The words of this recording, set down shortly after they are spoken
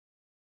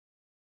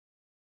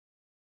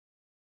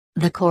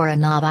The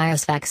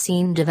coronavirus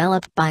vaccine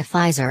developed by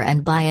Pfizer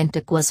and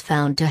BioNTech was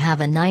found to have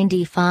a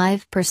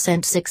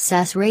 95%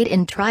 success rate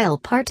in trial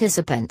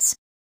participants.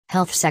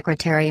 Health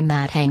Secretary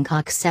Matt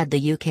Hancock said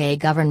the UK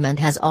government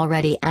has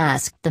already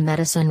asked the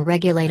medicine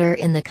regulator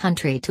in the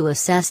country to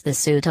assess the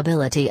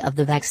suitability of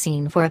the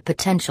vaccine for a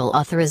potential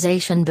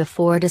authorization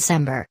before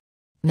December.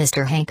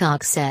 Mr.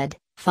 Hancock said,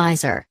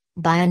 Pfizer,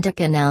 BioNTech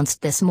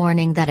announced this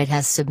morning that it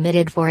has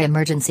submitted for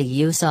emergency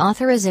use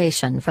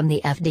authorization from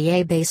the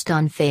FDA based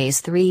on Phase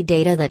 3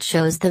 data that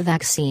shows the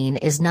vaccine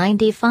is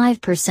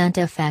 95%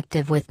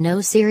 effective with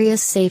no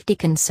serious safety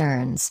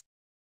concerns.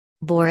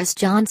 Boris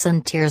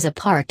Johnson tears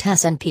apart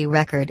SNP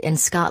record in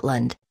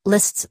Scotland,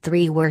 lists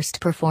 3 worst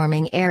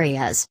performing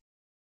areas.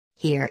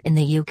 Here in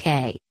the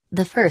UK,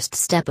 the first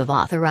step of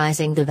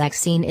authorising the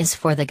vaccine is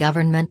for the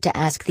government to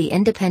ask the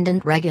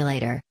independent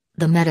regulator,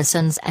 the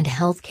Medicines and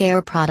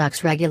Healthcare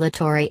Products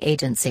Regulatory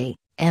Agency,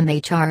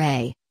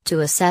 MHRA,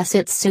 to assess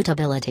its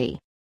suitability.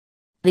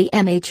 The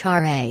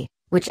MHRA,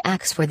 which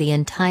acts for the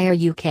entire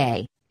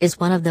UK, is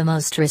one of the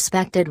most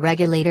respected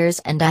regulators,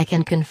 and I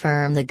can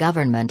confirm the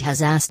government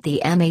has asked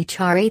the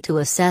MHRA to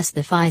assess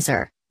the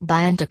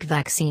Pfizer-BioNTech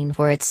vaccine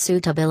for its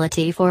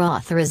suitability for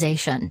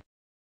authorization.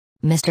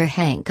 Mr.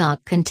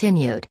 Hancock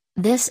continued,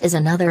 this is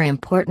another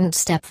important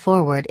step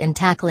forward in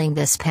tackling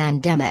this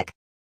pandemic.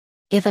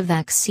 If a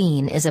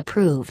vaccine is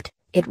approved,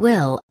 it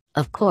will,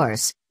 of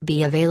course,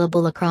 be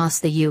available across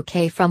the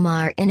UK from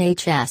our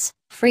NHS,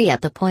 free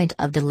at the point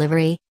of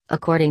delivery,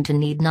 according to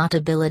need not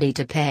ability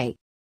to pay.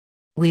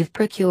 We've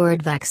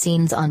procured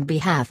vaccines on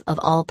behalf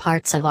of all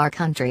parts of our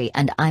country,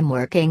 and I'm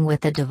working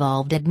with the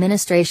devolved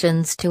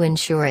administrations to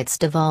ensure it's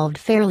devolved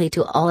fairly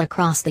to all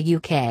across the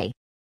UK.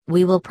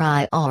 We will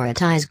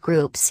prioritise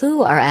groups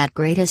who are at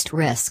greatest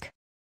risk.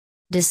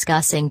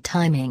 Discussing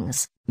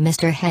timings,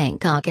 Mr.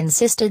 Hancock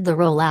insisted the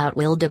rollout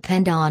will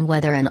depend on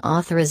whether an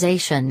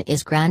authorization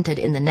is granted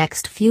in the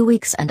next few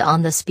weeks and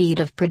on the speed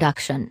of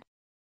production.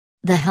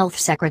 The Health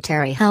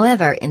Secretary,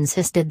 however,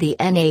 insisted the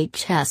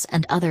NHS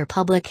and other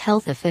public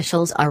health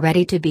officials are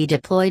ready to be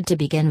deployed to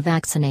begin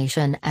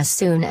vaccination as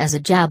soon as a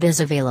jab is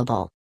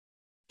available.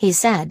 He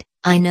said,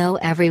 I know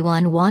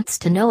everyone wants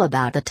to know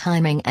about the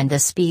timing and the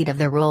speed of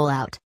the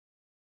rollout.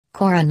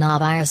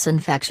 Coronavirus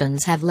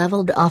infections have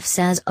leveled off,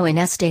 says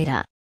ONS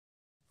data.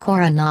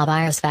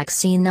 Coronavirus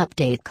vaccine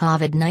update: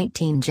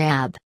 COVID-19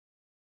 jab.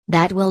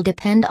 That will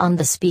depend on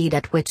the speed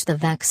at which the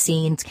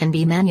vaccines can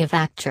be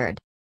manufactured.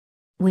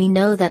 We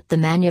know that the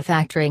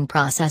manufacturing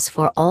process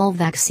for all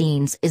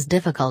vaccines is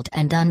difficult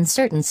and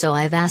uncertain, so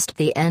I've asked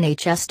the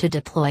NHS to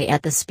deploy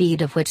at the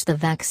speed of which the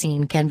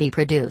vaccine can be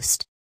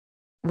produced.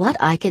 What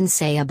I can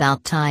say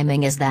about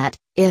timing is that,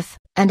 if,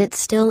 and it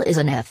still is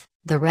an if,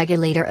 the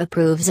regulator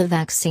approves a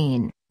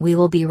vaccine, we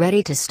will be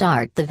ready to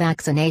start the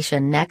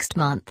vaccination next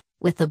month,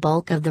 with the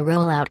bulk of the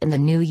rollout in the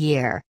new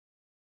year.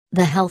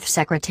 The Health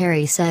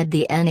Secretary said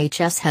the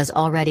NHS has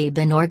already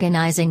been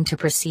organising to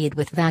proceed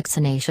with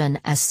vaccination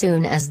as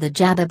soon as the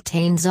jab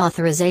obtains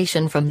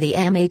authorization from the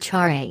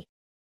MHRA.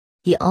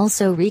 He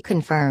also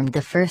reconfirmed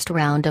the first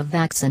round of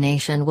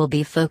vaccination will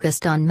be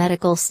focused on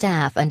medical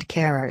staff and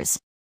carers.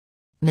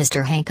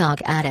 Mr.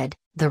 Hancock added,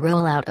 the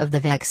rollout of the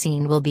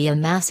vaccine will be a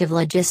massive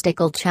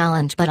logistical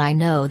challenge, but I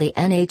know the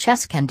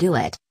NHS can do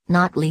it,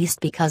 not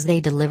least because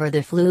they deliver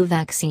the flu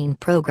vaccine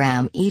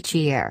program each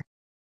year.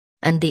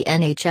 And the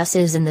NHS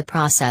is in the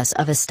process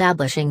of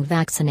establishing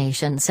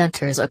vaccination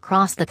centres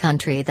across the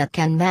country that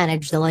can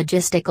manage the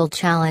logistical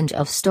challenge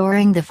of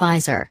storing the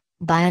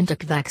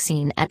Pfizer-BioNTech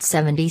vaccine at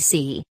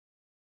 70C.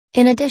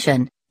 In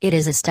addition, it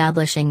is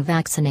establishing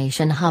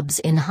vaccination hubs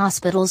in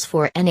hospitals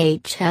for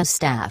NHS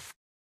staff.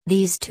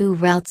 These 2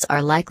 routes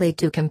are likely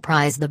to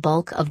comprise the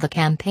bulk of the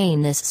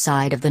campaign this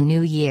side of the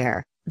new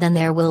year. Then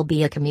there will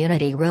be a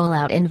community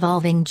rollout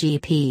involving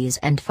GPs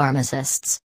and pharmacists.